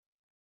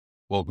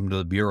Welcome to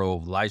the Bureau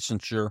of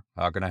Licensure.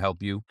 How can I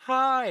help you?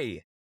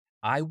 Hi,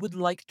 I would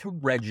like to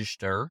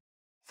register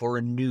for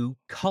a new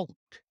cult.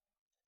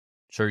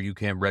 Sir, you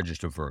can't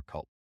register for a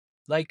cult.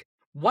 Like,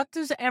 what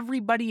does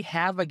everybody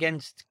have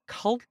against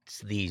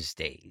cults these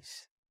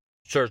days?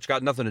 Sir, it's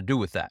got nothing to do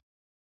with that.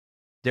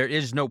 There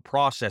is no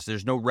process.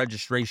 There's no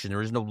registration.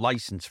 There is no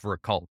license for a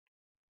cult.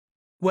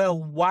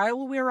 Well,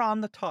 while we're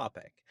on the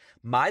topic,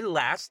 my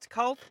last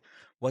cult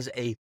was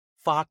a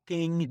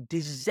fucking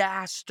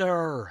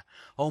disaster.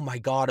 Oh my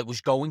God, it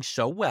was going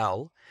so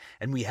well.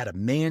 And we had a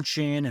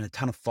mansion and a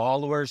ton of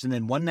followers. And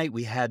then one night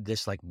we had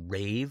this like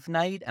rave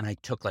night, and I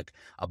took like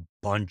a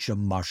bunch of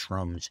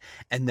mushrooms.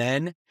 And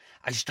then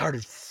I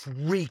started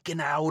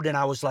freaking out, and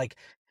I was like,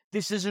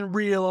 this isn't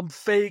real. I'm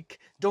fake.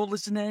 Don't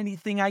listen to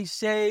anything I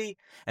say.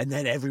 And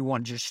then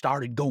everyone just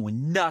started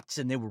going nuts,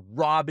 and they were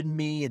robbing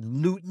me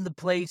and looting the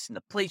place, and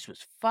the place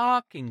was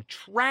fucking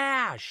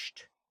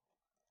trashed.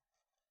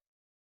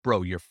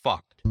 Bro, you're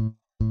fucked.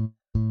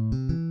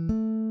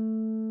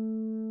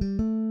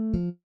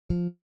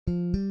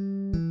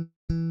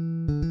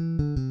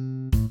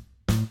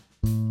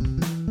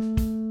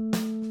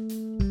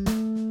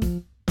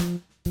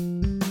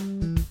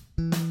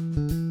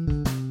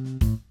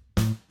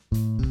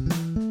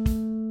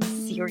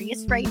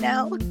 Serious right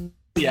now?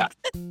 Yeah.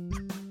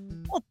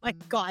 Oh my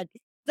God.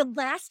 The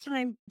last time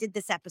I did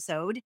this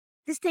episode,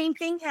 the same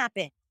thing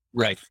happened.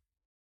 Right.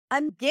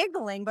 I'm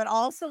giggling, but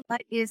also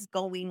what is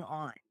going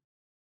on?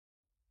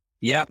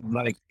 Yeah,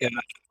 like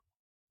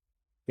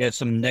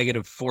some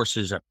negative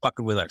forces are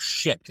fucking with our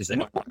shit because they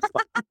don't.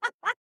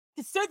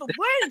 To say the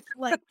least,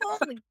 like,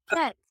 holy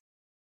shit.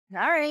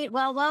 All right.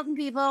 Well, welcome,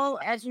 people.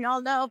 As you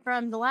all know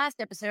from the last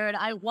episode,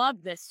 I love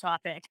this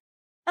topic.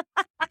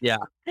 Yeah.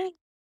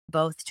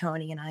 Both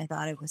Tony and I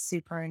thought it was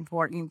super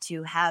important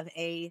to have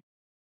a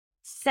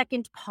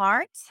second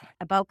part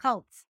about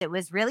cults. It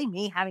was really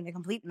me having a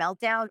complete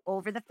meltdown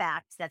over the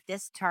fact that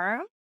this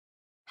term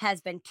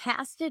has been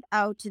casted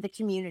out to the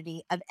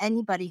community of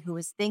anybody who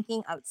is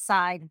thinking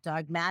outside of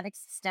dogmatic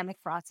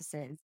systemic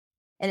processes.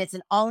 And it's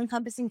an all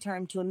encompassing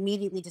term to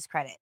immediately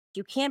discredit.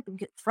 You can't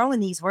be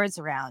throwing these words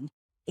around,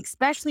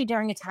 especially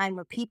during a time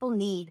where people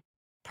need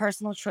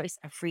personal choice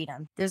of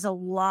freedom. There's a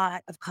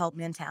lot of cult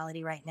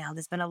mentality right now.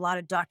 There's been a lot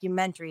of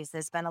documentaries.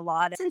 There's been a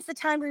lot since the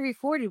time we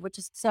recorded, which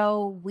is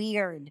so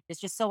weird. It's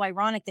just so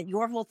ironic that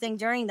your whole thing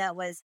during that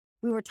was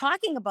we were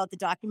talking about the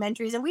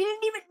documentaries and we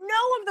didn't even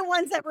know of the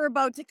ones that were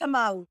about to come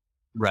out.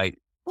 Right.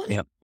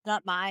 Yep.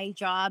 Not my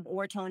job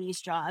or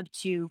Tony's job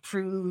to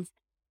prove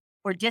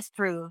or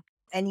disprove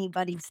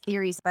anybody's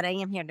theories, but I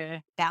am here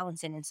to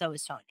balance it, and so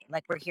is Tony.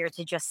 Like, we're here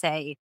to just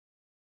say,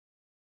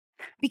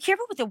 be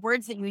careful with the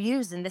words that you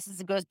use. And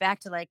it goes back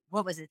to like,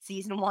 what was it,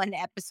 season 1,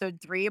 episode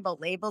 3 about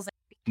labels? Like,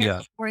 be careful Yeah.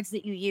 with words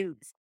that you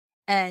use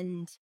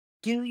and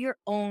do your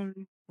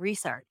own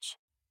research.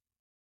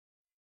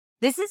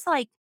 This is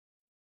like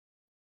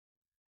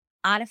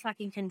out of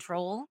fucking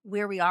control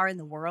where we are in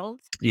the world.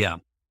 Yeah.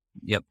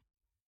 Yep.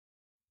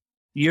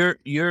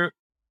 You're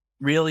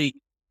really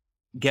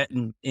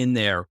getting in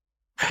there.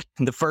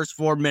 In the first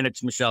 4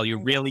 minutes, Michelle,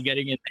 you're really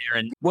getting in there.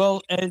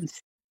 And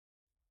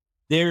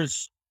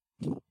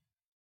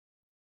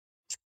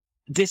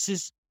this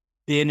has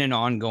been an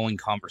ongoing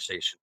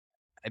conversation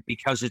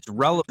because its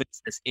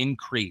relevance has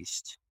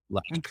increased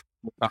like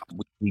on a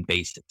weekly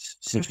basis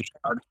since we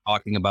started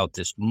talking about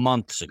this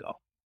months ago.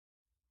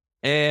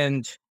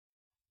 And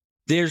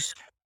there's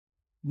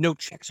no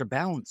checks or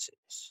balances.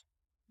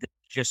 It's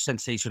just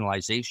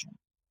sensationalization.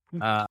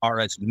 Or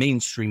as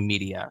mainstream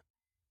media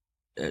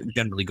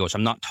generally goes.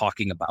 I'm not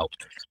talking about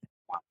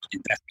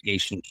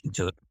investigations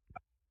into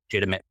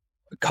legitimate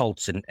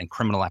cults and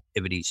criminal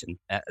activities, and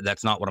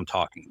that's not what I'm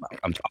talking about.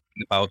 I'm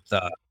talking about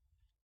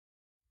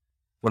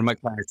what am I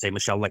trying to say,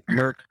 Michelle? Like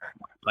murder,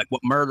 like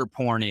what murder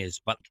porn is,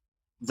 but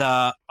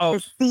the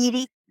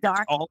seedy,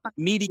 dark, all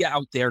media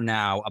out there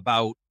now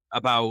about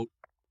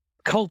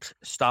cult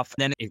stuff.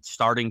 Then it's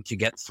starting to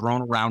get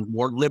thrown around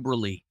more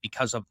liberally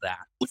because of that.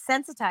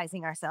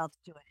 Sensitizing ourselves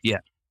to it. Yeah.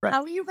 Right.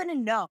 How are you going to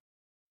know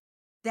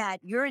that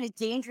you're in a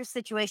dangerous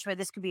situation where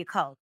this could be a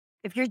cult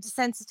if you're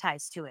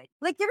desensitized to it?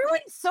 Like,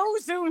 everyone's so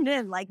zoomed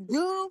in, like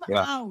zoom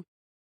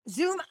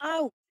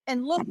out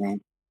and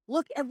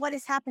look at what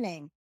is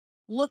happening.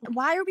 Look,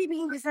 why are we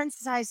being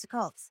desensitized to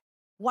cults?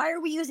 Why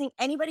are we using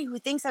anybody who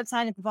thinks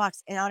outside of the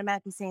box and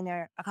automatically saying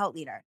they're a cult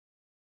leader?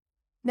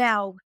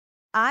 Now,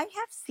 I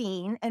have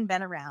seen and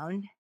been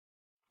around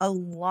a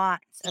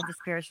lot of the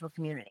spiritual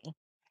community,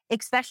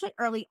 especially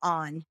early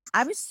on.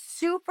 I was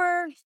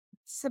super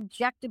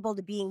subjectable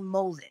to being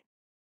molded,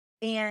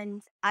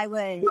 and I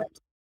was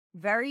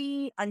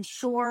very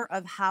unsure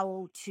of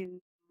how to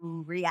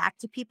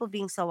react to people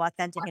being so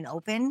authentic and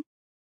open.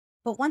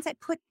 But once I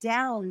put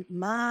down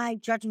my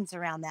judgments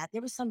around that,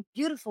 there was some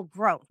beautiful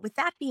growth. With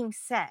that being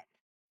said,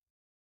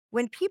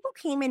 when people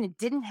came in and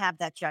didn't have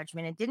that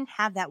judgment and didn't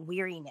have that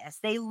weariness,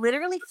 they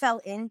literally fell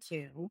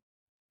into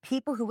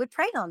people who would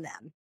prey on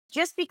them.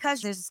 Just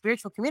because there's a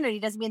spiritual community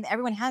doesn't mean that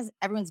everyone has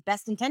everyone's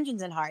best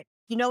intentions in heart.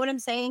 You know what I'm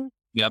saying?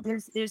 Yep.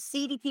 There's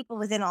seedy people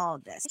within all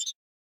of this.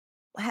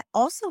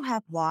 also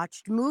have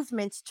watched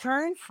movements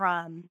turn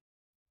from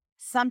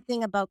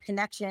something about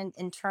connection,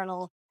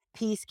 internal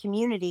peace,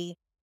 community,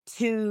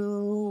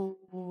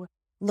 to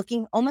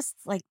looking almost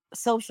like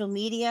social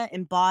media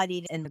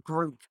embodied in the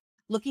group,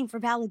 looking for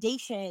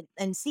validation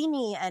and see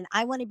me. And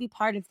I want to be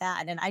part of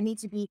that. And I need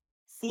to be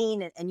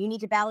seen and you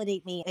need to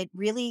validate me. It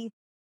really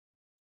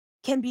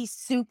can be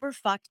super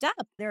fucked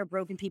up. There are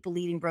broken people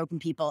leading broken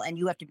people, and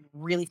you have to be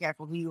really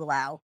careful who you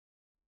allow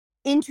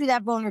into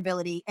that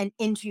vulnerability and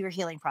into your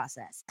healing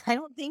process. I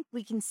don't think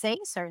we can say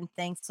certain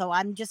things. So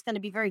I'm just going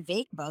to be very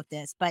vague about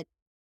this, but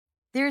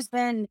there's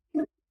been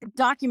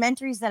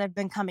documentaries that have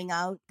been coming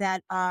out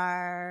that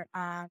are,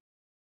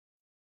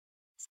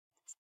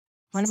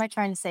 what am I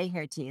trying to say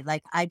here to you?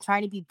 Like, I'm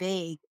trying to be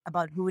vague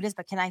about who it is,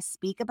 but can I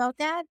speak about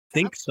that?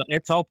 Think so.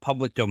 It's all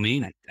public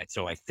domain.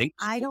 So I think,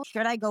 I don't,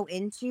 should I go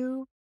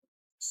into?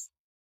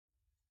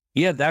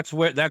 yeah, that's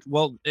where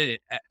well,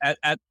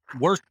 at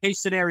worst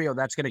case scenario,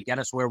 that's going to get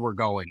us where we're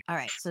going. All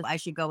right. So I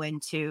should go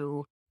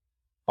into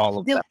All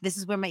of that. this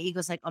is where my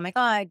ego's like, oh my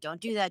God,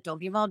 don't do that. Don't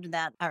be involved in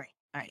that. All right.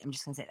 All right. I'm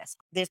just going to say this.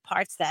 There's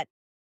parts that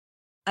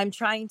I'm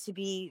trying to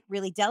be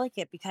really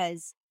delicate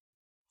because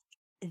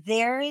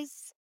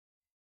there's,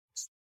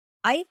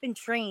 I have been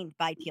trained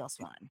by Teal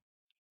Swan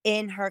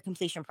in her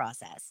completion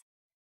process.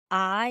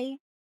 I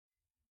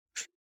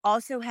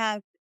also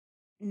have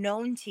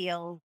known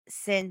Teal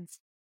since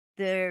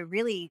the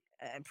really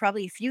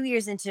probably a few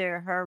years into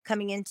her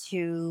coming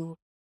into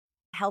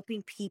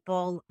helping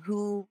people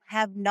who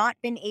have not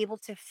been able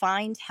to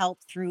find help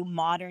through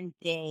modern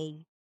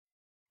day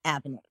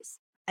avenues.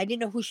 I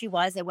didn't know who she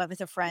was. I went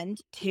with a friend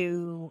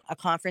to a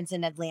conference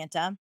in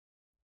Atlanta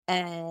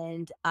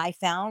and I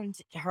found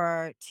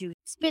her to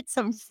spit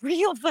some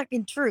real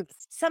fucking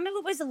truth. Some of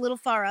it was a little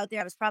far out there.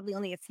 I was probably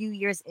only a few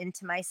years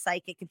into my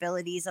psychic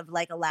abilities of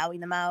like allowing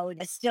them out.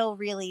 I was still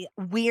really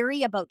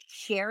weary about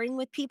sharing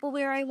with people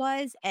where I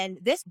was. And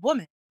this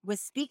woman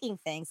was speaking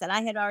things that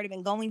I had already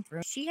been going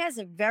through. She has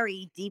a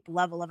very deep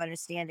level of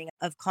understanding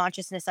of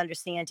consciousness,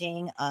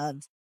 understanding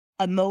of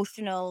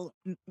emotional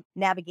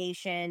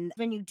navigation.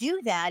 When you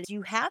do that,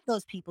 you have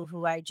those people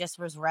who I just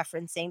was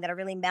referencing that are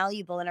really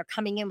malleable and are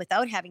coming in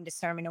without having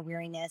discernment or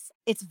weariness.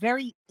 It's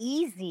very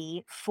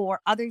easy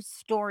for other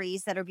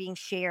stories that are being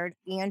shared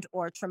and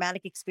or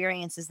traumatic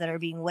experiences that are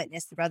being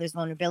witnessed through others'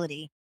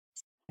 vulnerability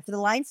for the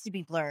lines to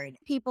be blurred.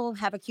 People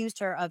have accused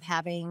her of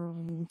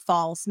having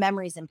false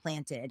memories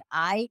implanted.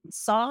 I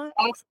saw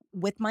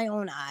with my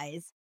own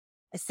eyes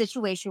a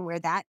situation where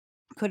that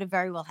could have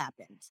very well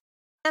happened.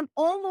 I'm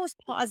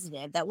almost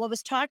positive that what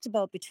was talked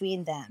about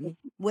between them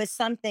was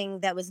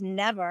something that was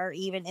never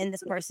even in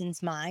this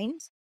person's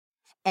mind.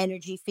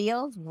 Energy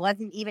field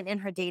wasn't even in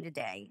her day to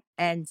day,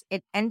 and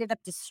it ended up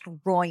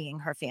destroying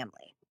her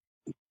family.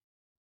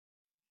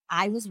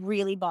 I was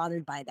really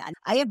bothered by that.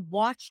 I have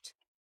watched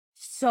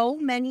so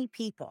many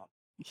people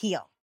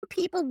heal.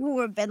 People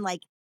who have been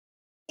like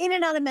in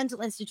and out of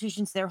mental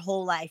institutions their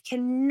whole life,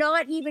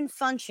 cannot even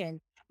function,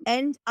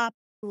 end up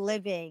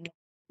living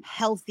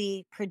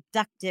healthy,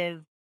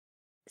 productive,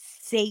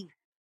 safe,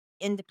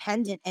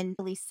 independent, and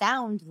really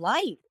sound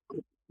life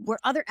where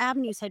other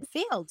avenues had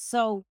failed.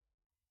 So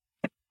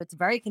it's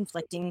very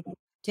conflicting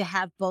to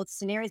have both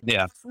scenarios.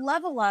 Yeah. This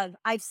level of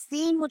I've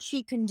seen what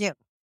she can do.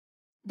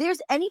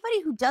 There's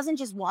anybody who doesn't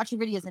just watch her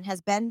videos and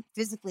has been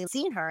physically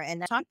seen her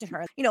and talked to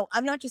her. You know,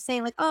 I'm not just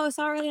saying like, oh, I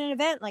saw her at an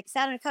event, like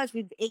sat on a couch,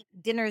 we ate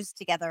dinners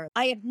together.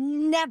 I have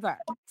never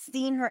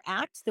seen her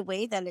act the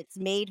way that it's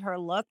made her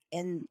look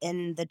in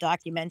the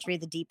documentary,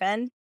 The Deep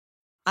End.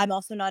 I'm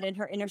also not in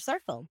her inner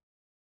circle.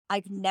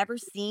 I've never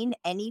seen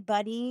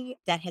anybody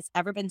that has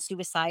ever been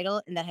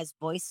suicidal and that has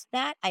voiced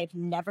that. I've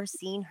never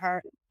seen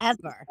her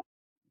ever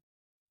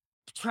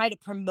try to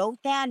promote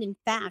that. In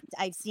fact,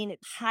 I've seen it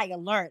high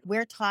alert.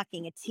 We're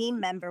talking a team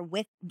member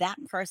with that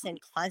person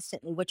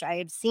constantly, which I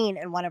have seen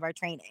in one of our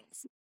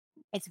trainings.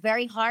 It's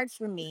very hard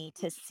for me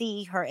to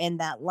see her in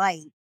that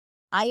light.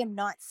 I am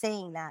not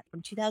saying that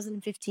from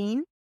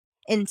 2015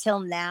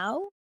 until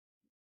now.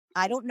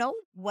 I don't know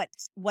what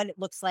it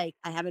looks like.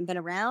 I haven't been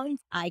around.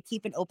 I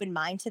keep an open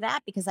mind to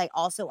that because I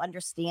also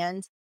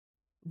understand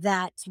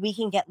that we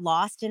can get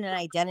lost in an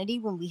identity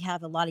when we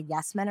have a lot of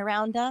yes men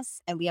around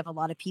us and we have a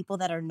lot of people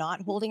that are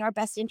not holding our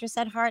best interests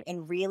at heart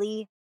and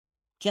really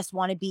just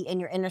want to be in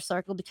your inner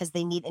circle because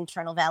they need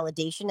internal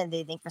validation and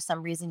they think for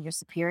some reason you're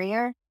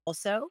superior.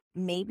 Also,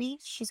 maybe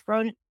she's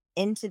grown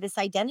into this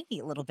identity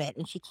a little bit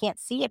and she can't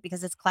see it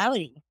because it's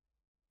cloudy.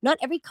 Not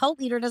every cult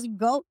leader doesn't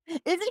go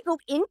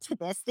into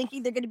this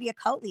thinking they're going to be a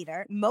cult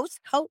leader.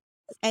 Most cults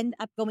end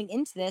up going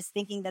into this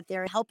thinking that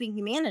they're helping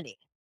humanity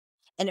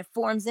and it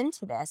forms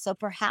into this. So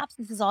perhaps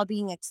this is all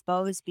being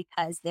exposed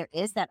because there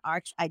is that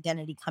arch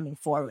identity coming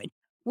forward,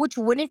 which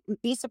wouldn't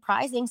be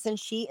surprising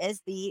since she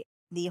is the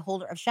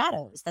holder of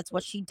shadows. That's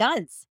what she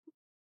does.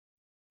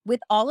 With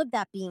all of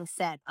that being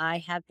said,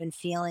 I have been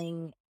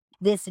feeling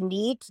this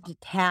need to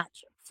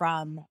detach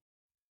from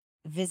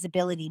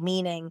visibility,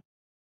 meaning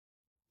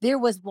there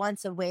was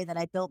once a way that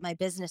I built my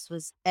business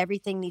was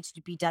everything needs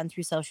to be done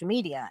through social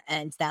media.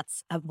 And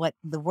that's what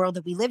the world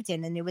that we lived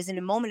in. And it was in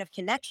a moment of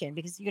connection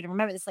because you got to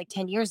remember this like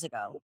 10 years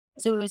ago.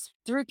 So it was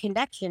through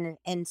connection,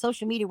 and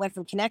social media went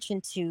from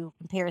connection to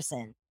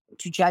comparison,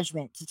 to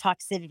judgment, to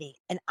toxicity.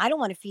 And I don't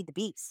want to feed the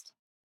beast.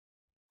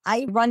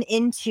 I run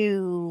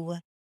into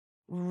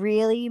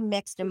really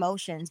mixed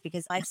emotions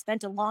because I've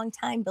spent a long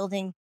time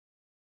building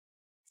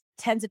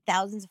tens of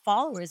thousands of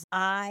followers.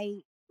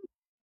 I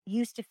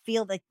used to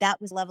feel like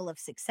that was level of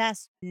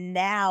success.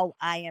 Now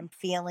I am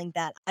feeling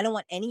that I don't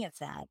want any of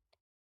that.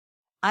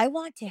 I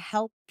want to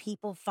help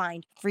people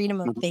find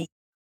freedom of faith.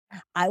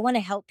 I want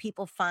to help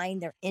people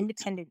find their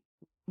independent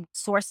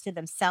source to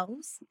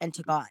themselves and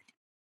to God.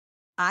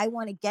 I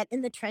want to get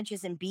in the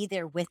trenches and be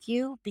there with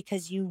you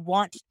because you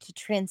want to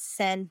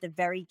transcend the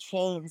very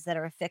chains that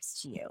are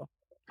affixed to you.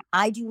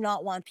 I do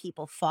not want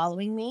people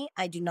following me.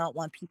 I do not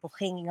want people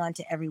hanging on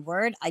to every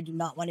word. I do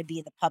not want to be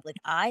in the public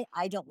eye.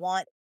 I don't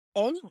want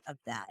any of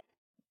that.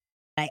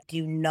 I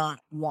do not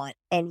want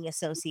any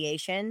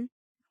association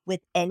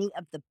with any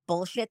of the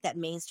bullshit that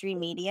mainstream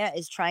media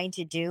is trying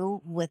to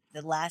do with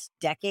the last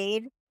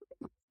decade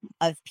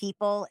of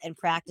people and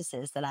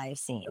practices that I have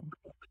seen.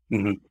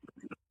 Mm-hmm.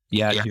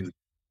 Yeah, dude.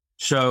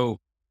 So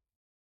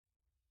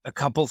a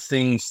couple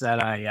things that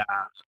I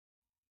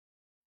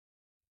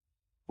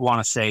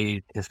want to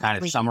say to kind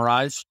of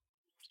summarize.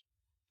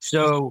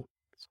 So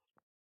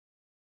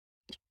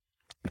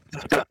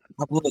a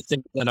couple of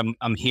things that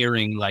I'm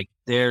hearing, like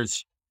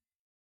there's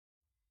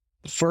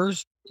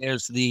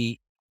the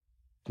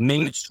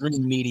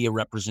mainstream media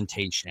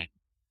representation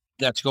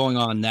that's going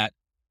on that,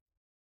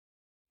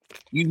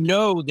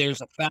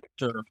 there's a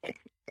factor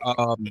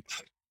of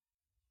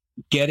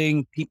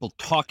getting people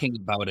talking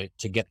about it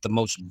to get the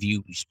most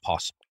views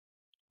possible.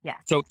 Yeah.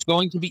 So it's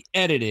going to be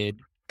edited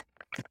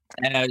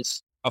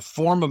as a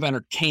form of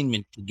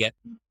entertainment to get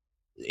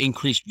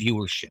increased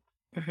viewership.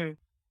 Mm-hmm.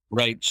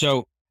 Right.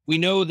 So we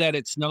know that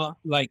it's not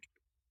like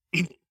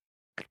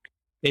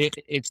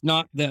it's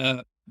not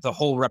the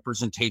whole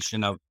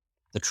representation of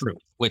the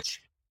truth, which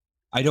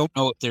I don't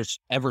know if there's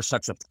ever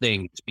such a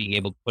thing as being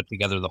able to put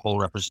together the whole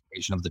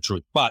representation of the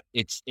truth, but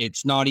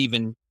it's not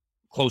even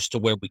close to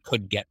where we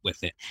could get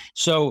with it.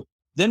 So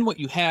then what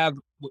you have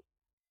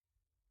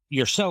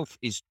yourself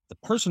is the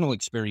personal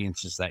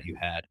experiences that you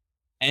had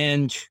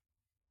and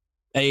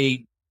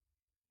a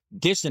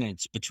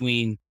dissonance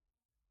between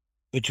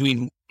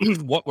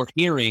what we're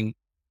hearing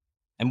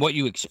and what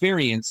you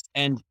experienced,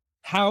 and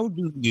how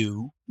do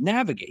you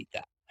navigate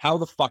that? How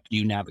the fuck do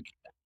you navigate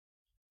that?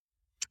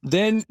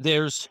 Then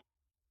there's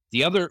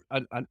the other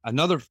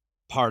another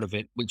part of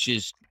it, which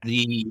is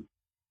the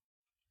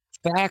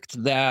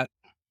fact that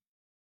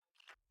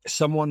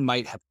someone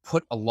might have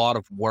put a lot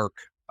of work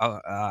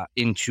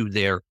into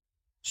their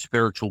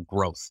spiritual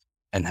growth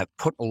and have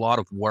put a lot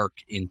of work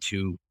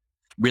into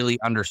really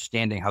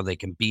understanding how they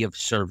can be of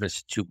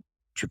service to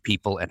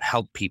people and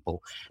help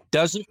people.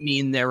 Doesn't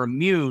mean they're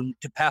immune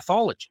to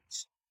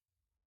pathologies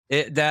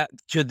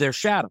to their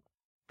shadow.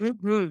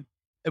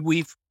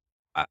 Mm-hmm.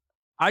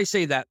 I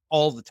say that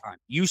all the time.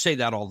 You say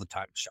that all the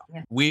time, Michelle.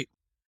 Yeah.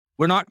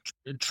 We're not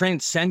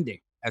transcending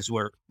as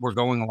we're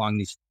going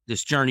along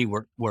this journey.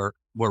 We're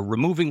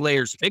removing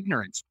layers of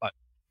ignorance, but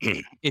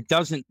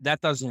that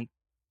doesn't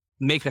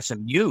make us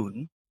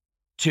immune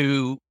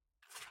to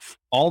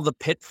all the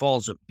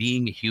pitfalls of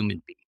being a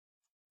human being.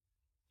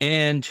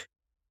 And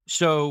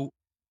so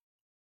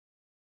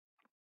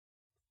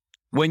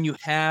when you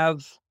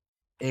have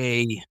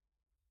a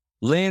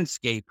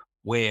landscape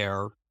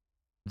where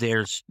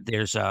there's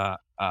a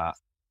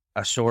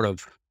sort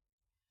of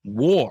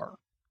war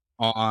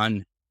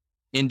on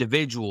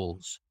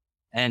individuals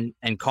and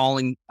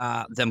calling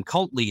them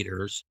cult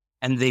leaders,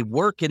 and they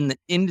work in the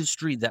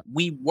industry that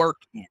we work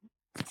in,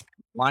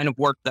 line of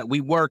work that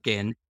we work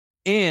in,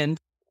 and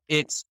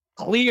it's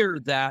clear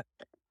that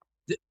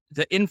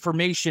the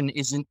information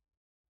isn't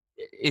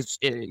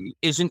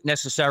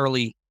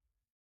necessarily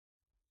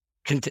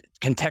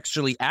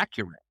contextually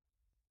accurate,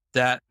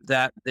 that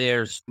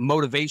there's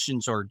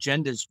motivations or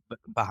agendas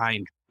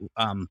behind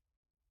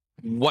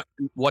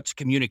what's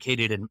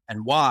communicated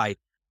and why.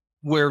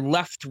 We're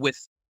left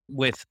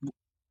with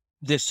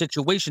this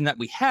situation that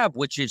we have,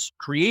 which is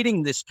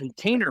creating this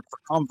container for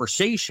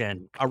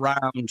conversation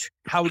around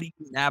how do you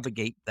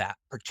navigate that,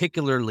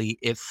 particularly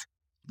if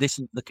this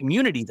is the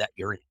community that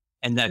you're in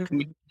and that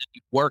community that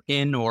you work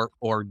in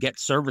or get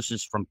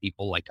services from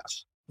people like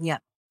us. Yeah,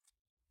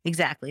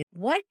 exactly.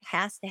 What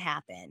has to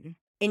happen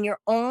in your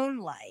own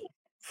life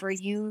for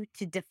you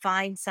to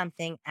define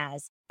something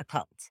as a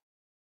cult?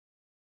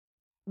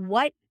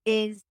 What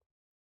is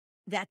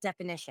that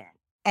definition?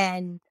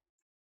 And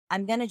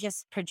I'm going to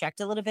just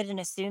project a little bit and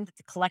assume that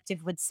the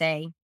collective would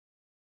say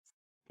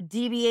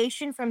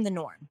deviation from the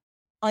norm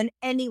on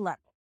any level,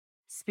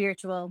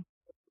 spiritual,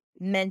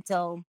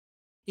 mental,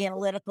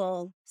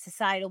 analytical,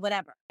 societal,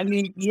 whatever. I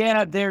mean,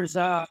 yeah, there's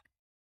an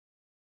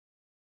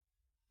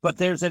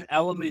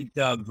element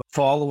of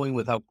following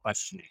without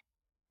questioning.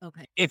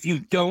 Okay. If you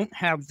don't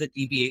have the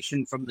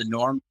deviation from the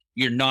norm,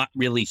 you're not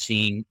really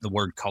seeing the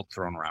word cult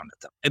thrown around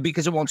at them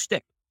because it won't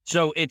stick.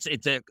 So it's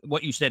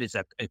what you said is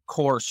a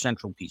core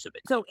central piece of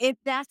it. So if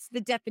that's the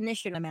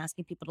definition I'm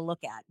asking people to look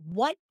at,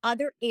 what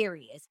other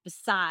areas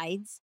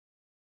besides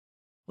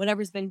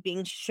whatever's been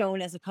being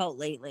shown as a cult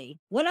lately,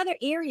 what other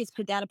areas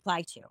could that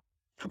apply to?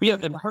 Yeah,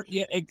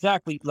 yeah,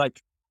 exactly.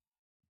 Like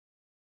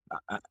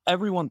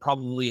everyone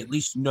probably at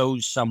least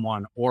knows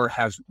someone or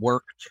has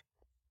worked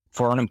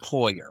for an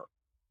employer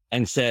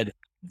and said,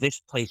 this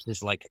place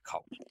is like a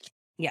cult.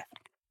 Yeah.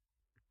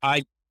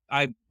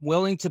 I'm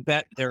willing to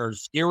bet there are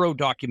 0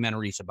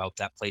 documentaries about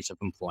that place of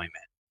employment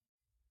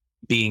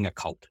being a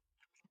cult.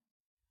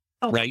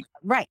 Oh, right?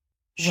 Right.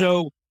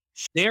 So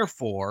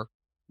therefore,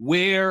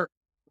 where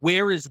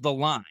is the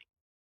line?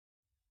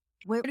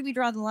 Where do we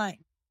draw the line?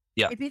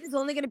 Yeah. If it is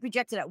only going to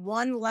project it at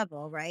one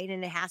level, right?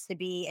 And it has to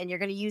be, and you're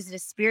going to use it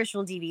as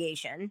spiritual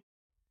deviation.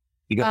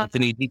 You got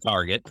an easy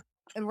target.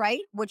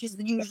 Right? Which is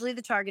usually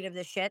the target of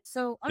this shit.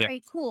 So, all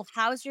right, cool.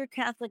 How's your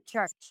Catholic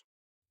church?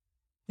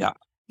 Yeah.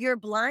 You're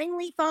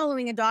blindly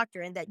following a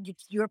doctrine that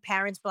your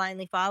parents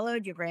blindly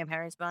followed, your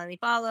grandparents blindly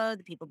followed,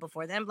 the people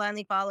before them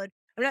blindly followed.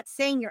 I'm not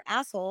saying you're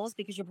assholes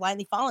because you're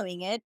blindly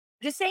following it.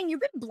 I'm just saying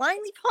you've been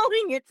blindly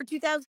following it for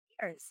 2,000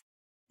 years.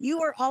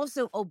 You are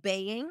also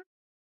obeying,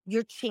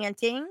 you're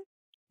chanting,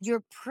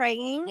 you're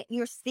praying,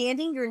 you're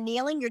standing, you're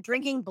kneeling, you're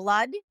drinking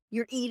blood,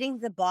 you're eating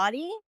the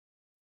body.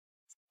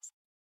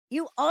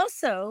 You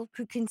also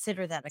could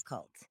consider that a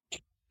cult.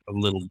 A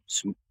little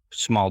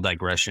small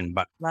digression,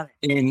 but Love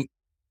it. in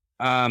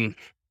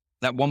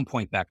at one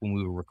point back when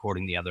we were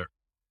recording the other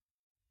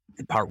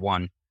part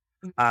 1,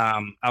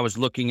 I was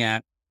looking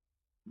at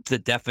the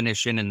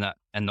definition and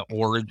the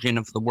origin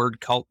of the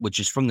word cult, which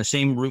is from the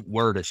same root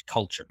word as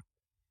culture,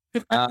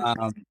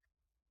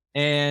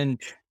 and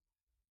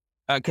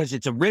because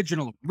its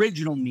original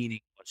meaning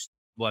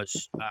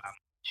was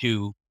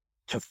to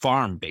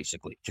farm,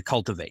 basically to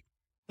cultivate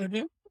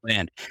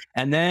land,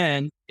 and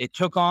then it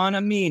took on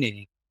a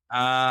meaning.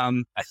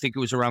 I think it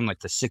was around like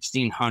the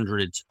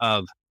 1600s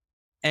of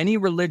any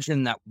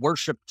religion that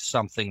worshipped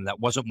something that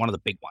wasn't one of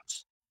the big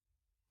ones,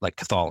 like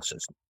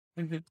Catholicism,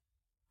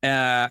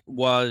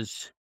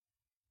 was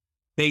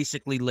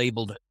basically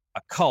labeled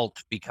a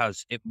cult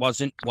because it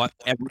wasn't what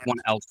everyone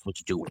else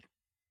was doing.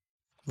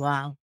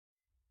 Wow.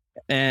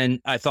 And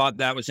I thought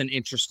that was an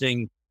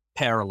interesting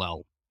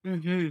parallel.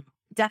 Definitely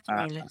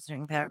an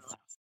interesting parallel.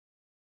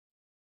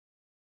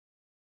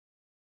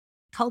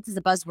 Cult is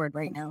a buzzword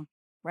right now,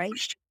 right?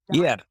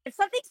 Yeah. If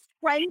something's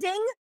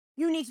trending,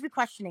 you need to be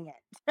questioning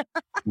it.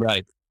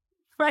 Right.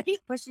 Right?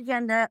 Push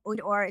agenda,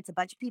 or it's a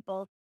bunch of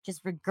people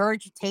just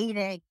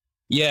regurgitating.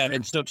 Yeah,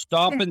 and so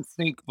stop and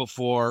think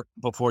before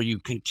you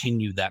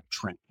continue that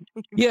trend.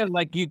 Yeah,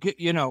 like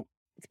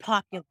it's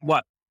popular.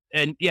 What?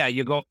 And yeah,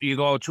 you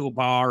go to a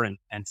bar and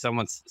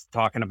someone's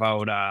talking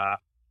about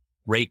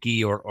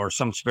Reiki or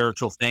some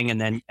spiritual thing,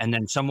 and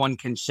then someone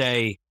can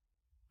say,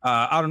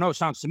 I don't know, it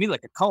sounds to me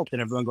like a cult,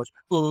 and everyone goes,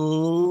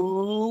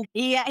 "Ooh."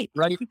 Yeah.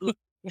 Right?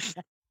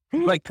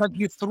 Like, cause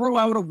you threw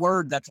out a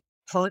word that's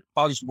current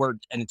buzzword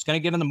and it's going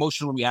to get an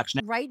emotional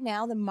reaction. Right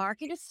now, the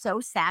market is so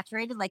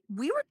saturated. Like,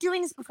 we were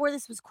doing this before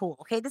this was cool.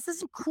 Okay. This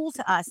isn't cool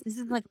to us. This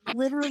is like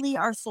literally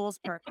our soul's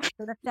purpose.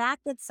 So the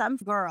fact that some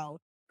girl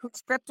who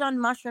tripped on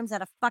mushrooms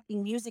at a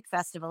fucking music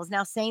festival is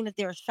now saying that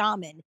they're a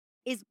shaman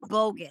is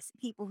bogus.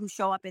 People who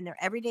show up in their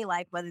everyday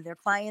life, whether they're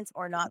clients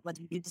or not, whether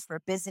you do this for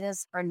a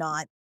business or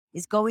not,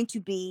 is going to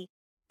be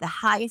the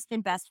highest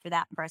and best for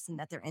that person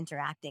that they're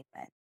interacting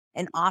with,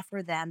 and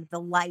offer them the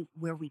light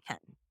where we can.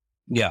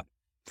 Yeah.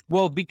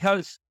 Well,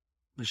 because,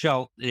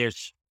 Michelle,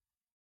 it's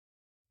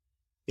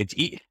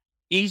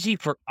easy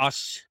for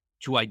us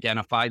to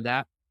identify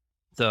that,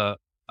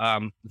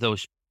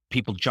 those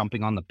people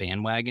jumping on the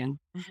bandwagon,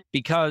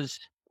 because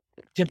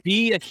to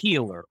be a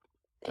healer,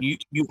 you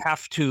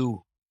have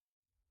to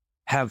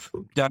have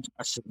done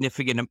a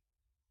significant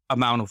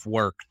amount of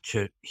work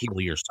to heal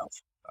yourself.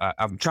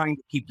 I'm trying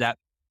to keep that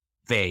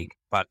vague,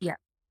 but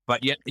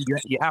you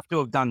have to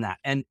have done that.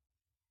 And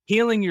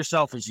healing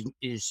yourself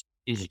is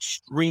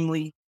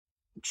extremely,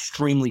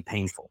 extremely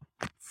painful,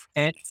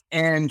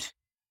 and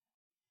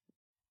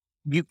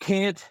you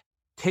can't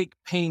take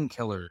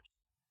painkillers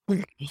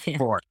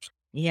for it.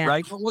 Yeah.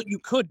 Right. Well, you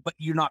could, but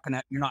you're not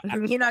gonna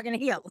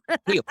heal.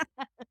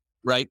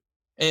 Right.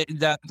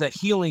 The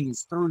healing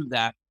is through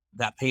that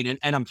pain,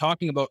 and I'm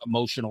talking about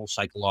emotional,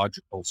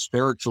 psychological,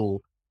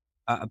 spiritual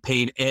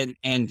pain, and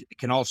it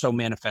can also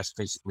manifest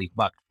physically,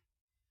 but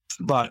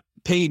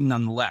pain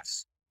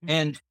nonetheless.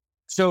 And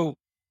so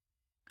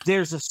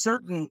there's a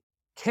certain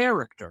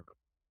character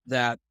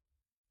that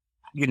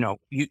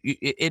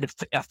it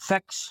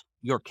affects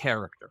your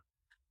character,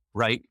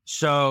 right?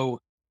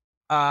 So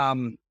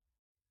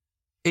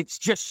it's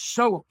just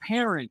so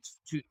apparent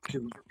to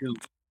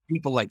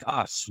people like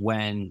us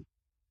when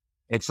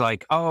it's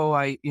like,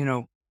 oh,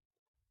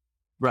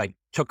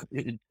 took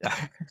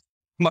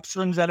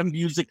mushrooms at a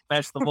music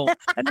festival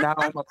and now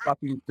I'm a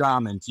fucking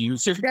shaman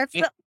user. That's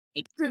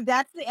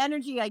the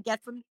energy I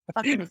get from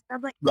fucking.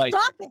 I'm like, right.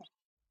 Stop it.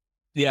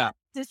 Yeah.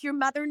 Does your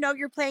mother know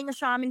you're playing a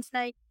shaman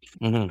tonight?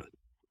 Mhm.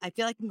 I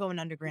feel like I'm going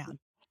underground.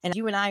 And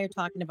you and I are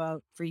talking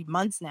about for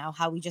months now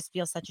how we just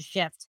feel such a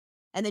shift.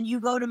 And then you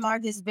go to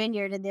Martha's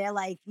Vineyard and they're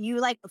like, you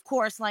like, of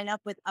course, line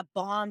up with a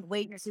bombed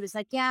waitress who was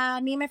like, yeah,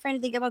 me and my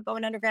friend think about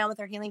going underground with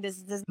our healing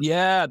businesses.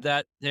 Yeah,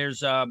 that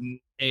there's a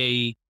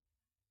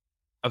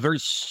very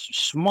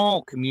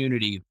small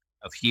community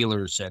of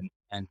healers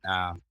and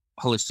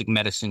holistic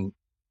medicine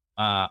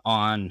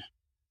on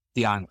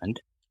the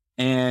island,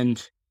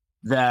 and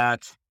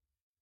that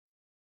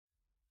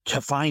to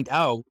find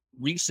out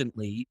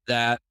recently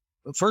that,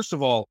 first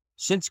of all,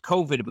 since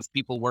COVID, with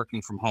people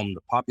working from home,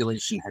 the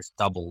population has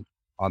doubled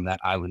on that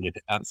island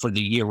for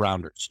the year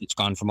rounders. It's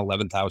gone from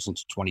 11,000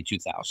 to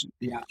 22,000.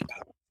 Yeah.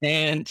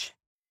 And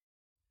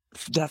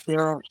that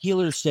there are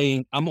healers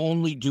saying, I'm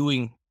only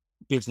doing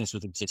business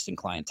with existing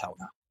clientele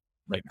now,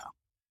 right now.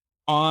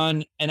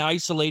 On an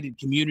isolated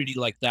community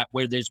like that,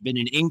 where there's been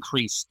an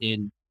increase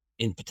in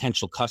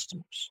potential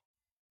customers,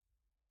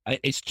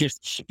 it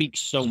just speaks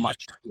so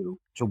much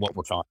to what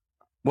we're talking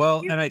about.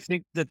 Well, and I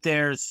think that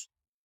there's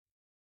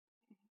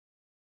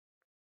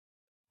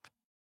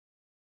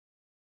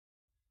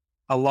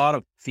a lot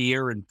of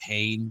fear and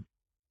pain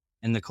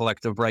in the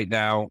collective right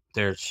now.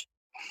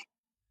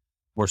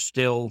 We're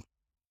still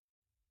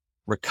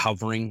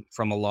recovering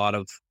from a lot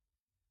of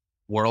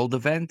world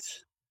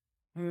events.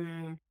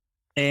 Mm.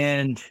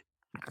 And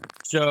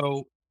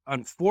so,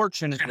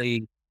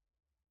 unfortunately,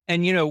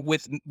 and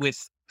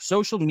with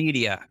social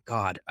media,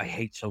 God, I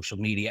hate social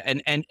media,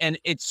 and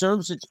it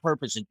serves its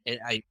purpose. And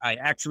I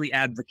actually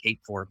advocate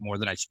for it more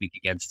than I speak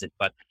against it.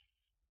 But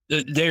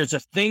there's a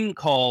thing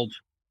called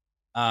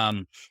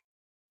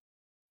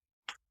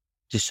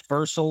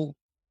dispersal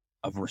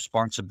of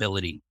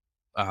responsibility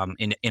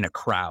in a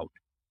crowd,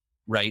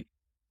 right?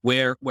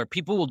 Where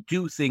people will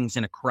do things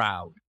in a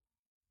crowd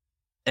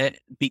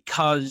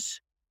because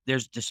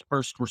there's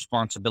dispersed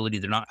responsibility.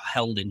 They're not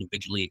held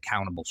individually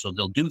accountable. So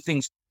they'll do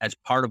things as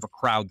part of a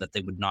crowd that they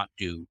would not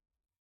do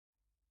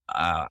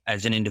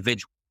as an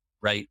individual,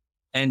 right?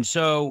 And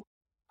so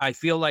I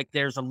feel like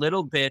there's a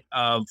little bit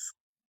of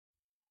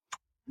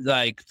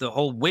like the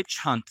whole witch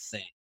hunt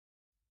thing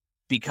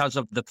because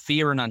of the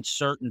fear and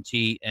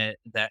uncertainty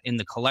that in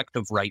the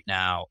collective right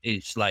now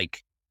is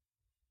like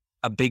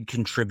a big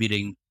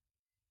contributing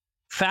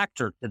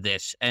factor to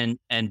this. And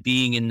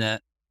being in the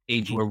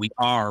age where we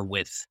are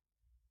with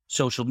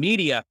social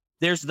media,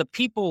 there's the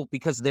people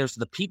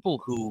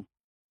who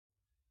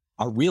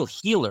are real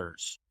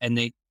healers, and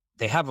they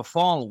have a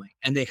following,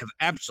 and they have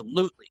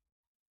absolutely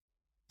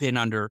been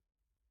under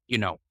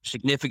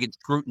significant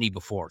scrutiny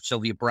before.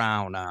 Sylvia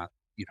Brown,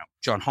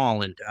 John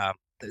Holland.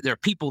 There are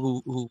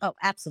people who Oh,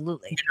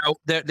 absolutely.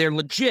 They're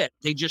legit.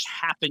 They just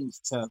happen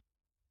to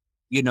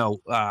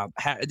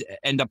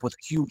end up with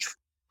a huge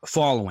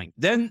following.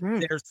 Then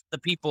there's the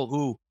people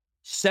who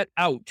set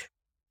out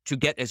to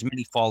get as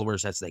many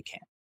followers as they can.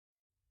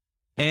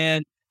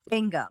 And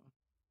bingo.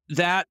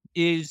 That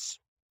is,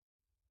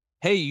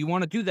 hey, you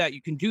want to do that,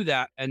 you can do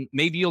that. And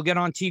maybe you'll get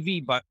on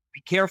TV, but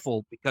be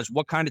careful, because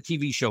what kind of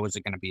TV show is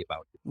it going to be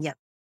about? Yep.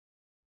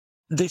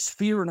 This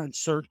fear and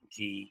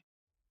uncertainty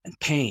and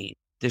pain,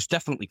 there's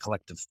definitely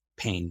collective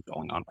pain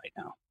going on right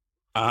now.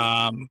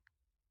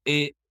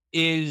 It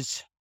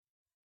is,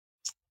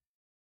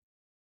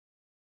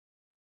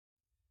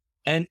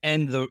 and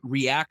the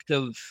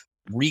reactive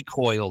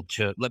recoil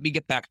to, let me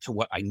get back to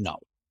what I know.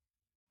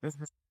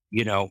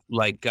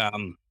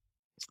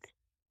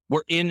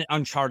 We're in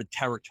uncharted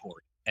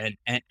territory, and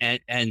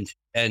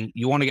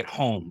you want to get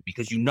home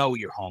because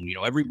you're home.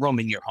 Every room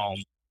in your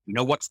home,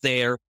 what's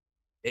there.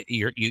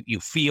 You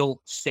feel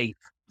safe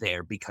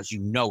there because you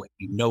know it.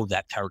 You know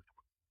that territory,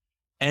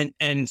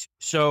 and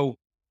so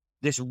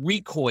this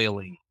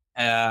recoiling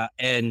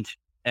and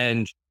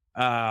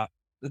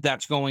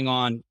that's going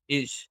on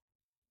is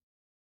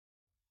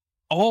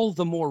all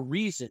the more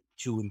reason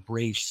to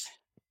embrace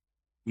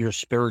your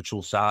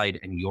spiritual side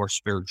and your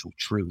spiritual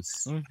truth,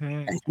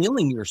 and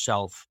healing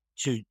yourself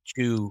to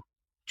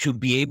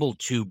be able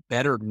to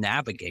better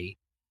navigate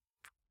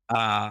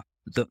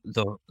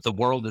the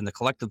world and the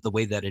collective the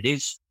way that it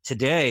is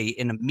today,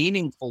 in a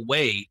meaningful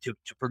way, to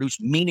produce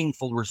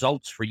meaningful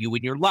results for you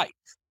in your life.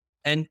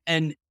 And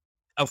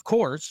of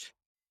course,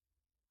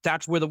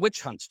 that's where the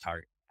witch hunt's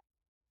target.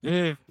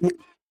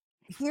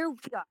 Here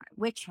we are,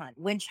 witch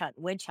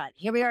hunt.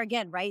 Here we are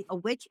again, right? A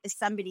witch is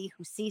somebody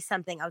who sees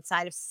something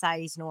outside of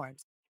society's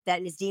norms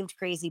that is deemed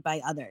crazy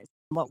by others.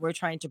 What we're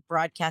trying to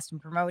broadcast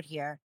and promote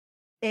here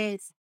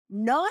is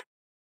not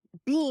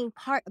being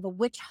part of a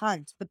witch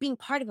hunt, but being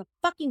part of a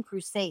fucking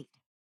crusade.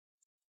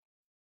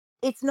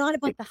 It's not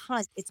about the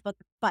hunt, it's about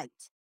the fight.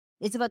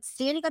 It's about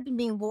standing up and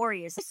being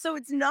warriors. So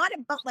it's not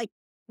about like,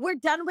 we're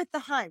done with the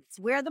hunts.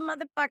 We're the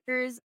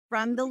motherfuckers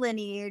from the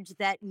lineage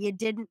that you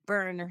didn't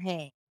burn or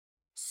hang.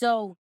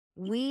 So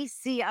we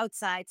see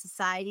outside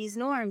society's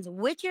norms.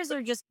 Witches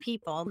are just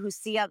people who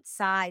see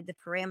outside the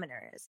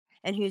parameters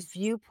and whose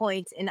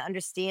viewpoints and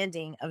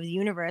understanding of the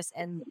universe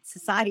and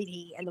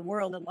society and the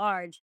world at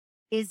large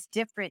is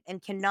different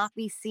and cannot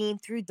be seen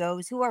through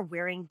those who are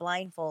wearing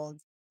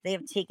blindfolds They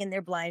have taken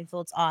their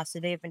blindfolds off. So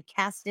they have been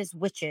cast as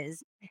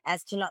witches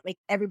as to not make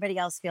everybody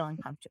else feel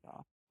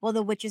uncomfortable. Well,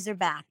 the witches are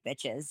back,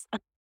 bitches.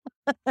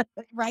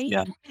 Right?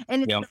 Yeah.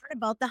 And it's Yeah. not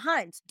about the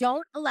hunt.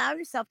 Don't allow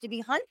yourself to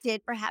be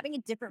hunted for having a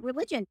different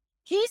religion.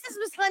 Jesus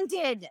was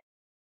hunted.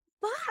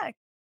 Fuck.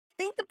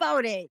 Think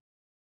about it.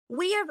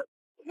 We have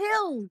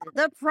killed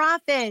the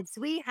prophets.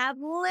 We have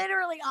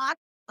literally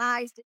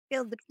ostracized and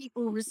killed the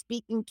people who were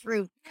speaking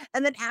truth.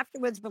 And then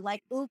afterwards, we're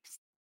like, oops.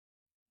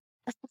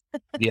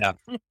 Yeah.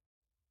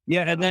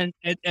 Yeah. And then,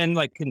 and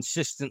like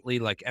consistently,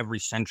 like every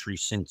century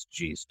since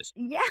Jesus,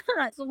 Yeah.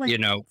 So like,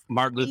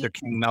 Martin Luther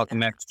King,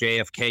 Malcolm X,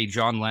 JFK,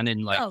 John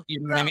Lennon, like, go, you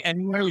know what I go, mean?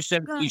 Anyone who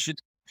says go. we should,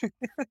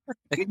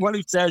 anyone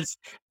who says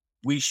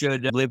we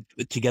should live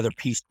together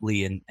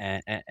peacefully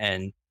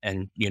and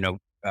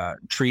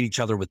treat each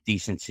other with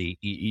decency,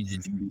 you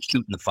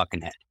shoot in the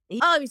fucking head.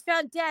 Oh, he was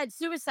found dead.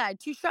 Suicide.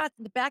 2 shots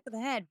in the back of the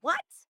head. What?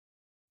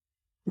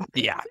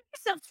 Yeah. Shoot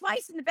yourself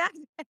twice in the back of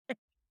the head.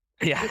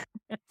 Yeah.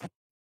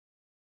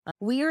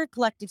 We are a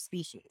collective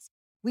species.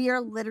 We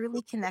are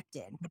literally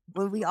connected.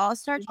 When we all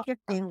start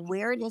shifting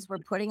where it is we're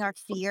putting our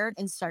fear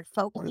and start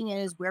focusing it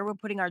is where we're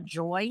putting our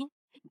joy,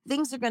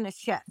 things are going to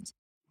shift.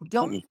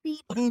 Don't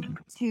feed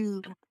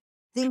into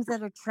things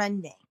that are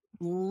trending.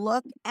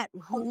 Look at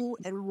who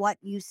and what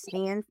you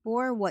stand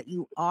for, what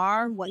you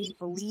are, what you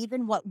believe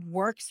in, what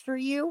works for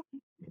you.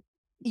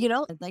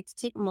 I'd like to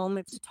take a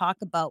moment to talk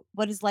about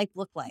what does life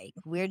look like?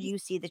 Where do you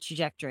see the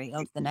trajectory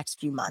of the next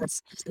few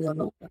months?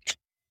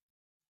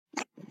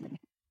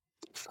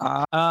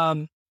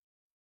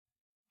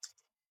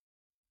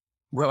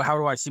 Well, how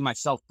do I see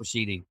myself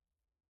proceeding?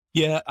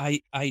 Yeah,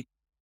 I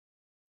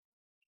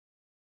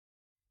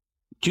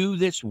do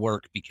this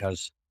work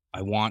because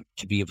I want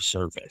to be of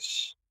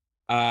service.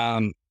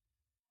 That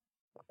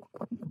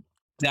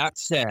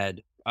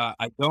said,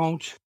 I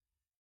don't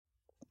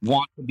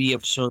want to be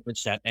of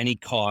service at any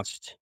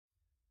cost.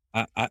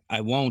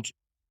 I won't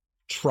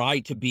try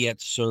to be at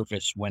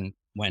service when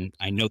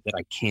I know that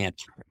I can't.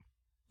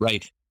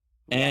 Right.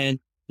 Yeah. And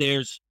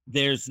there's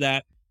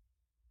that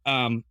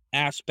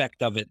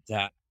aspect of it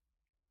that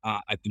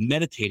I've been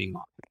meditating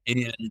on.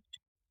 And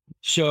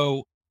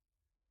so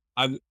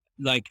I'm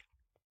like,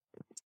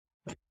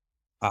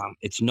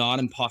 it's not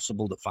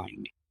impossible to find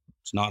me.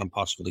 It's not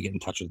impossible to get in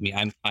touch with me.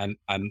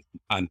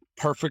 I'm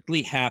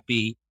perfectly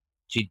happy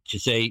to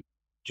say,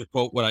 to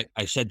quote what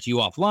I said to you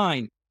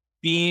offline,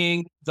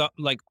 being the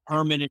like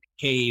permanent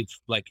cave,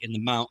 like in the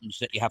mountains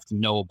that you have to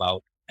know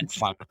about and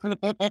find.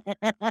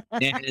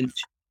 And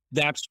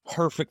that's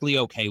perfectly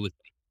okay with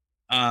me.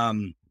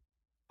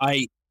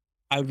 I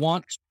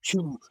want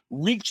to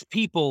reach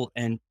people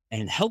and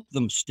help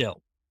them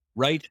still,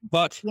 right?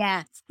 But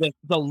Yes.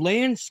 the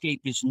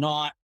landscape is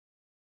not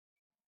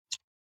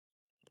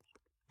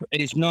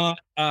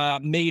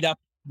made up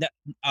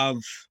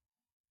of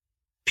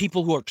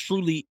people who are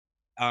truly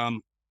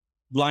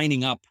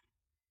lining up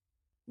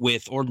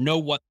with or know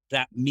what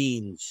that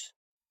means.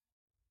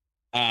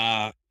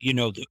 There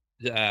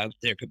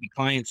could be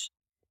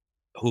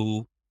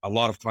a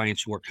lot of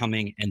clients who are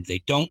coming and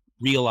they don't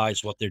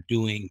realize what they're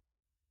doing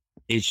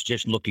is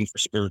just looking for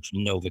spiritual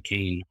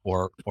Novocaine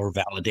or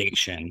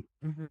validation.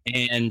 Mhm.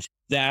 And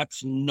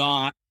that's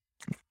not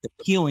the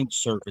healing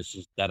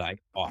services that I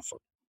offer.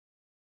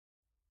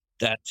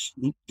 That's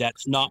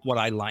not what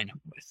I line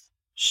up with.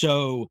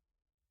 So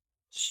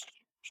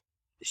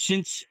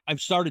since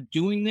I've started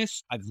doing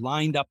this, I've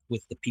lined up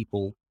with the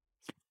people,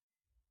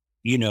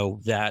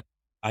 that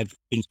I've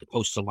been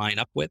supposed to line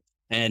up with.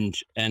 And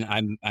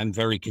I'm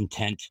very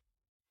content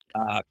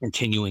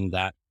continuing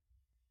that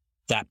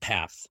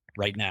path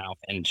right now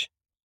and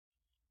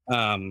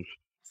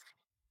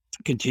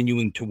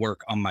continuing to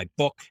work on my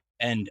book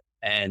and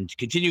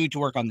continuing to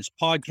work on this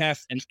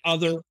podcast and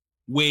other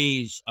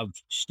ways of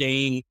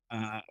staying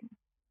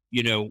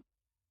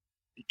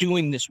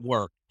doing this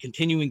work,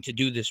 continuing to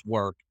do this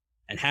work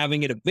and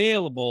having it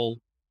available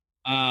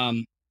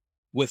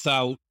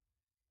without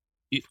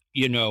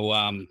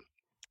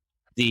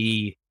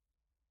the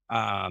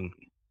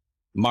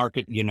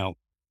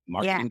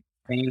marketing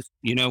things,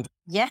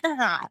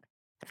 Yeah.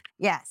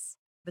 Yes.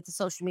 But the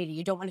social media,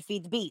 you don't want to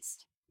feed the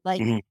beast. Like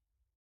Mhm.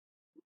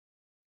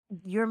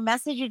 your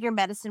message and your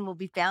medicine will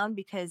be found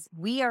because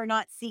we are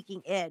not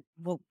seeking it.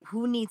 Well,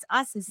 who needs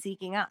us is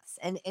seeking us.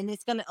 And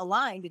it's going to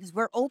align because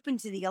we're open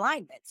to the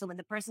alignment. So when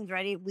the person's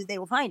ready, they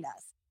will find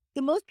us.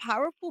 The most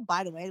powerful,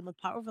 by the way, the most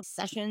powerful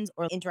sessions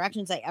or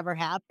interactions I ever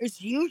have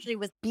is usually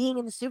with being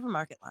in the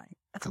supermarket line,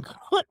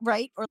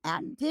 right? Or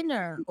at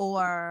dinner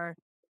or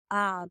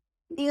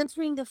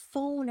answering the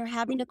phone or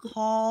having to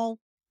call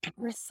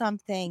or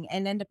something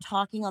and end up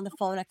talking on the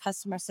phone at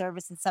customer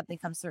service and something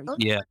comes through. Those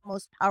are Yeah. the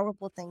most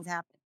powerful things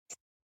happen.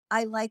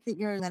 I like that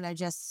you're gonna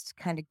just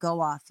kind of go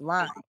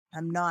offline.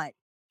 I'm not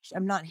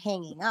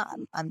hanging up.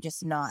 I'm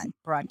just not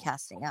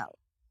broadcasting out.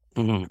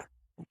 Mhm.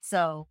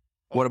 So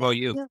What about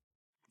you? yeah,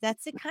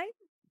 that's it kind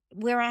of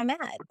where I'm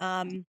at.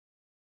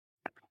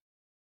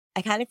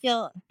 I kind of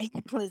feel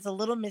there's a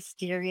little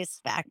mysterious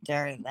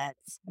factor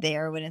that's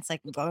there when it's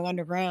like going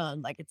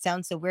underground. Like it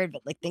sounds so weird,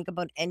 but like think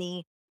about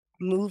any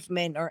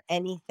movement or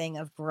anything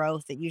of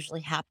growth, it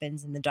usually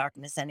happens in the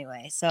darkness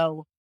anyway.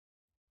 So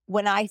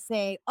when I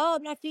say, "Oh,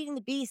 I'm not feeding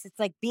the beast," it's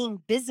like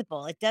being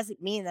visible. It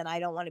doesn't mean that I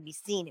don't want to be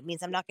seen. It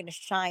means I'm not going to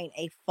shine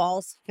a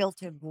false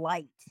filtered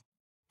light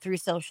through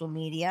social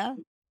media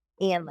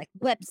and like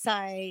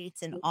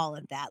websites and all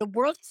of that. The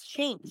world has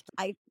changed.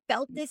 I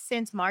felt this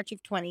since March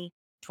of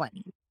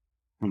 2020.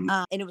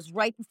 Mhm. And it was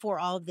right before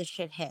all of this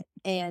shit hit.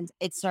 And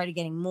it started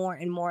getting more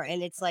and more.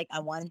 And it's like, I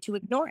wanted to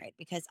ignore it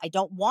because I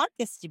don't want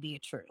this to be a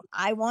truth.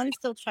 I want to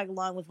still chug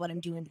along with what I'm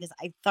doing because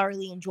I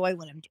thoroughly enjoy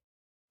what I'm doing,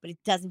 but it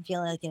doesn't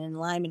feel like an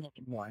alignment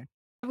anymore.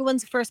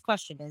 Everyone's first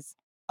question is,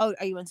 "Oh,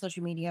 are you on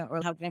social media?"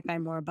 Or "How can I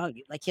find more about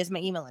you?" Like, here's my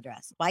email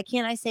address. Why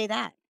can't I say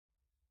that?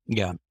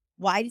 Yeah.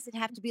 Why does it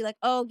have to be like,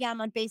 "Oh, yeah,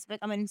 I'm on Facebook,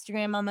 I'm on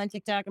Instagram, I'm on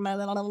TikTok, I'm on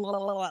blah, blah, blah,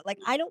 blah, blah." Like,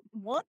 I don't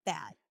want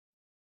that.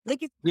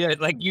 Like, it's Yeah.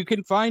 Like you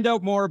can find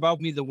out more about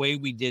me the way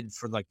we did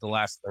for like the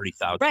last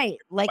 30,000 right.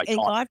 Like, by and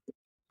talking.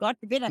 God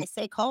forbid I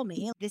say, call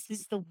me. This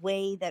is the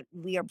way that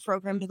we are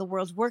programmed to the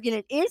world's work. And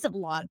it is a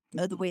lot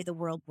of the way the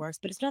world works,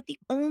 but it's not the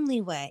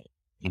only way.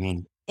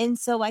 Mhm. And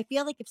so I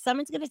feel like if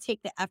someone's going to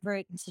take the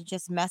effort to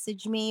just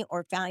message me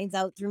or finds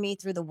out through me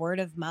through the word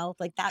of mouth,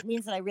 like that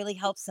means that I really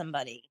helped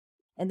somebody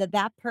and that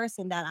that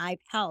person that I've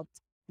helped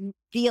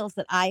feels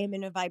that I am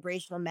in a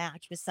vibrational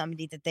match with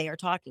somebody that they are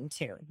talking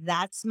to.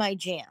 That's my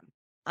jam.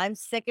 I'm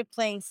sick of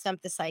playing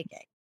Stump the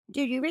Psychic.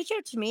 Dude, you reach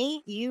out to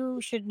me, you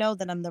should know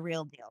that I'm the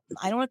real deal.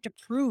 I don't have to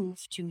prove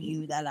to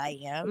you that I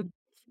am.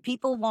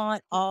 People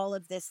want all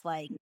of this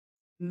like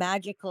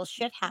magical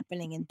shit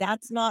happening, and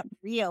that's not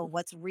real.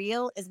 What's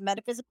real is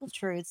metaphysical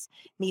truths,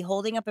 me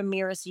holding up a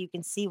mirror so you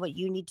can see what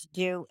you need to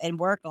do and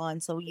work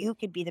on so you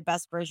can be the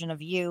best version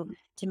of you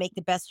to make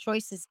the best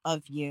choices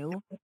of you.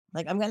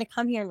 Like, I'm going to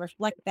come here and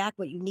reflect back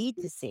what you need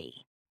to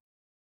see.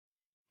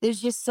 There's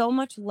just so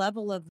much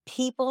level of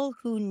people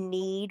who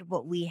need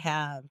what we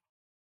have.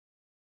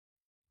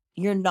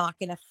 You're not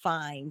going to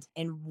find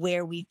in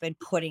where we've been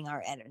putting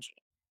our energy.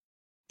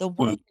 The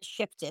world has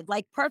shifted.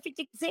 Like, perfect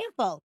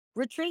example,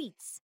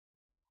 retreats,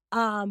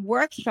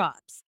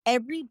 workshops.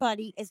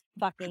 Everybody is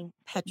fucking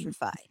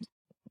petrified.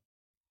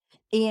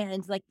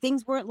 And like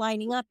things weren't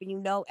lining up,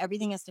 and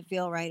everything has to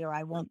feel right or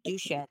I won't do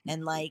shit.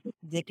 And like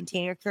the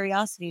container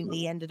curiosity,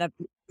 we ended up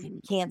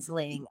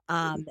canceling.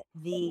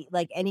 The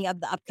like any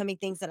of the upcoming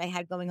things that I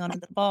had going on in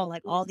the fall,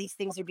 like all these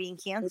things are being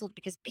canceled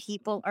because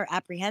people are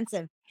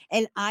apprehensive.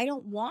 And I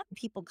don't want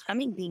people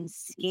coming being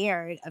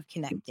scared of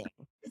connecting.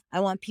 I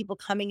want people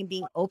coming and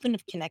being open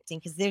of connecting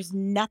because there's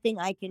nothing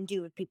I can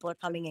do if people are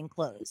coming in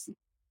closed.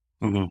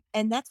 Mhm.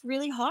 And that's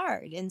really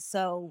hard. And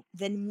so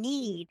the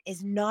need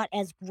is not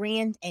as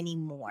grand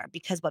anymore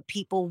because what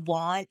people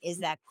want is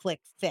that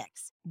quick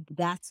fix.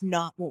 That's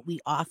not what we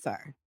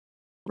offer.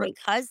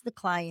 Because the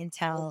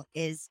clientele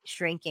is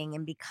shrinking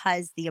and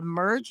because the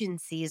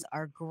emergencies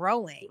are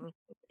growing,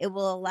 it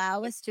will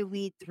allow us to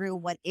weed through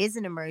what is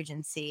an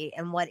emergency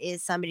and what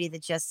is somebody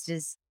that just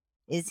is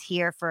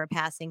here for a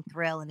passing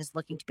thrill and is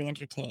looking to be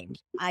entertained.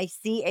 I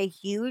see a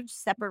huge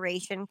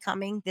separation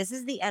coming. This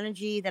is the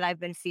energy that I've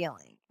been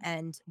feeling.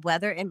 And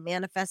whether it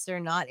manifests or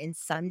not in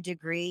some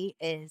degree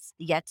is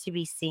yet to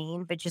be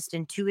seen. But just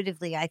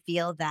intuitively, I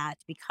feel that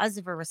because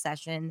of a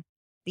recession,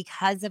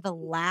 because of a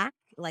lack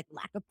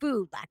of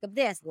food, lack of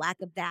this, lack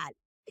of that.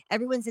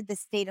 Everyone's in this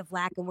state of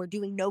lack, and we're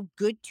doing no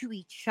good to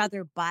each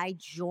other by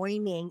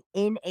joining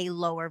in a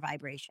lower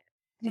vibration.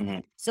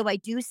 Mhm. So I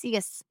do see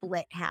a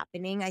split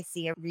happening. I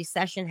see a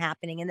recession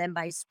happening. And then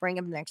by spring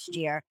of next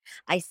year,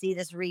 I see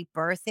this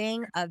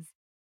rebirthing of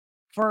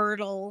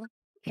fertile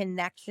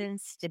connection,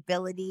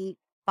 stability,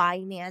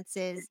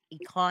 finances,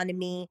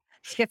 economy,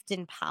 shift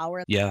in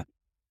power. Yeah.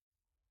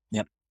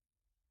 Yep.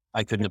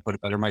 I couldn't have put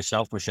it better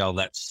myself, Michelle.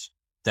 That's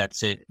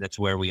it. That's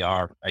where we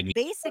are. I mean,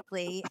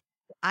 Basically,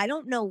 I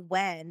don't know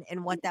when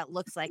and what that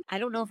looks like. I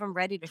don't know if I'm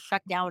ready to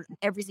shut down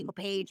every single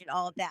page and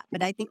all of that,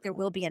 but I think there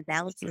will be an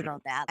announcement on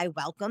that. I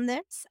welcome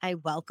this. I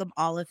welcome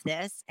all of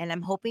this. And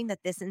I'm hoping that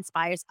this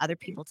inspires other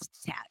people to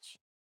detach.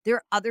 There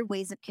are other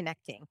ways of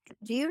connecting.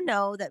 Do you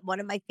know that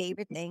one of my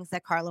favorite things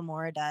that Carla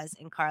Mora does,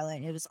 and Carla,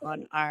 it was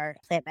on our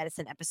plant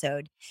medicine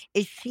episode,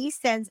 is she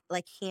sends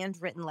like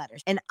handwritten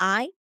letters. And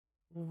I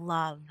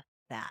love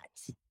that.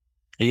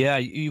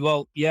 yeah.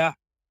 Well, yeah.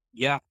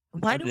 Yeah.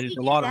 Why don't There's we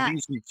a do lot of that?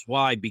 reasons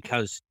why,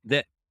 because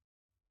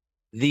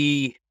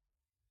the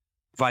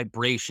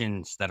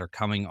vibrations that are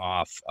coming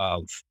off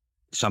of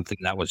something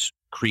that was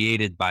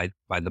created by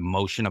the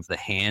motion of the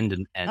hand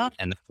Oh,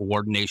 and the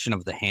coordination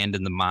of the hand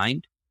and the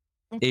mind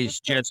it's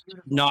is so just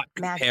beautiful. not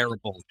Magic.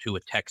 comparable to a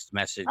text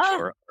message Oh,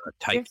 or a you're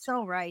typed.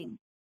 so right.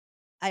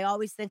 I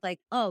always think like,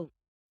 oh,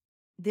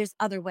 there's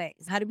other ways.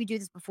 How did we do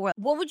this before?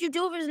 What would you do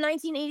if it was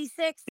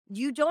 1986?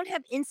 You don't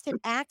have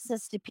instant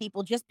access to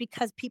people just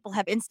because people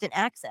have instant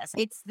access.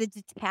 It's the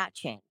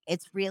detaching.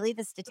 It's really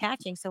this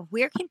detaching. So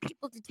where can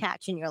people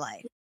detach in your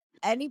life?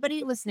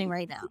 Anybody listening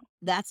right now,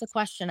 that's a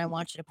question I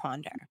want you to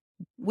ponder.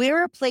 Where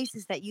are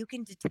places that you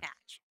can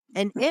detach?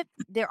 And if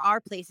there are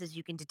places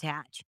you can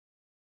detach,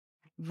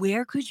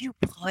 where could you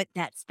put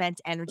that spent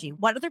energy?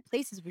 What other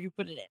places would you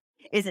put it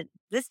in? Is it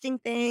listing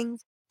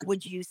things,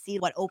 Would you see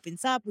what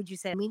opens up? Would you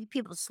say, I need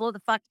people to slow the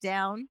fuck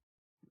down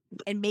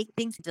and make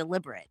things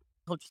deliberate,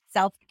 hold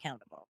yourself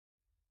accountable?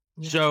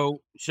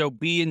 So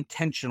be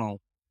intentional,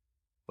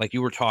 like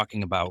you were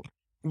talking about.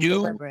 Do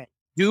Deliberate.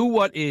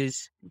 what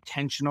is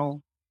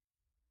intentional,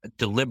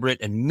 deliberate,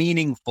 and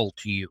meaningful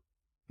to you,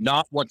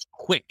 not what's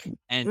quick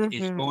and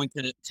is going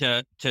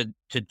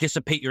to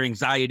dissipate your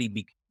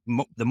anxiety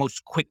the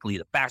most quickly,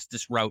 the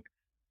fastest route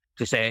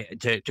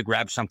to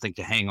grab something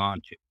to hang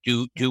on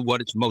to. Do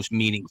what is most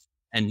meaningful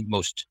and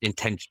most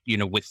intent,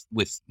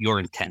 with your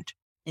intent.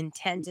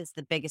 Intent is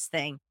the biggest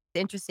thing.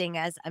 Interesting,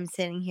 as I'm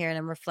sitting here and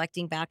I'm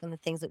reflecting back on the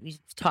things that we've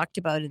talked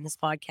about in this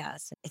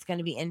podcast, it's going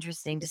to be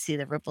interesting to see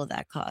the ripple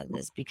that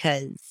causes,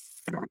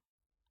 because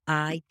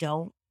I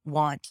don't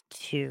want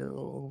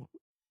to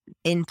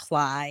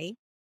imply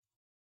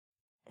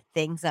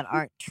things that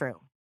aren't true.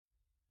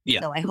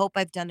 Yeah. So I hope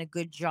I've done a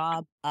good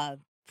job of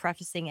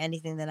prefacing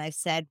anything that I've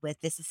said with,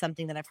 this is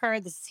something that I've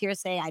heard, this is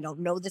hearsay, I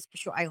don't know this for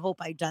sure. I hope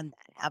I've done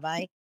that. Have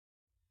I?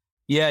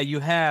 Yeah, you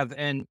have.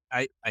 And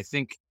I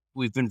think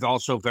we've been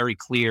also very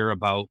clear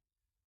about,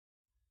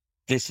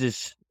 this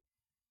is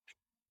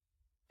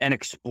an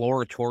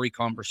exploratory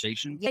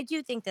conversation. I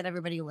do think that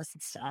everybody who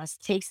listens to us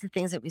takes the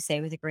things that we say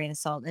with a grain of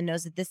salt and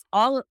knows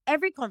that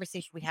every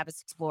conversation we have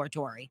is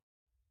exploratory.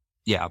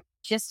 Yeah.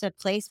 Just a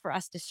place for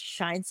us to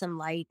shine some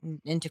light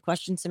and to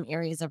question some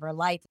areas of our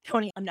life.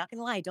 Tony, I'm not going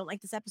to lie, I don't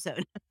like this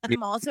episode.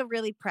 I'm also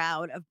really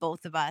proud of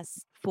both of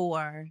us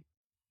for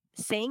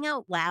saying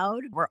out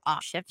loud we're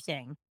off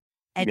shifting.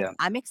 And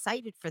I'm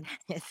excited for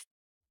this.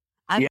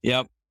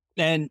 Yep.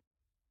 And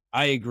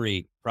I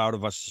agree. Proud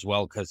of us as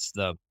well, because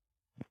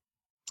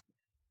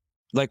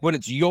when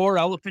it's your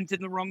elephant in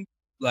the room,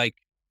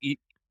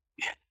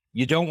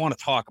 you don't want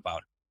to talk about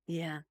it.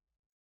 Yeah.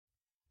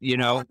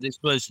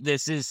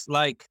 This is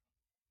like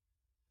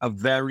a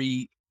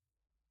very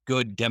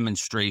good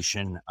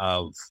demonstration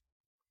of,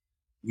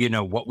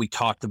 what we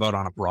talked about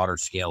on a broader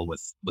scale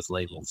with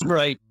labels.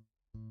 Right.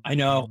 I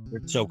know.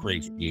 It's so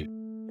crazy.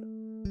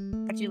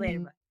 Catch you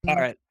later. All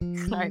right.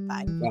 All right.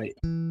 Bye.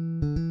 Bye.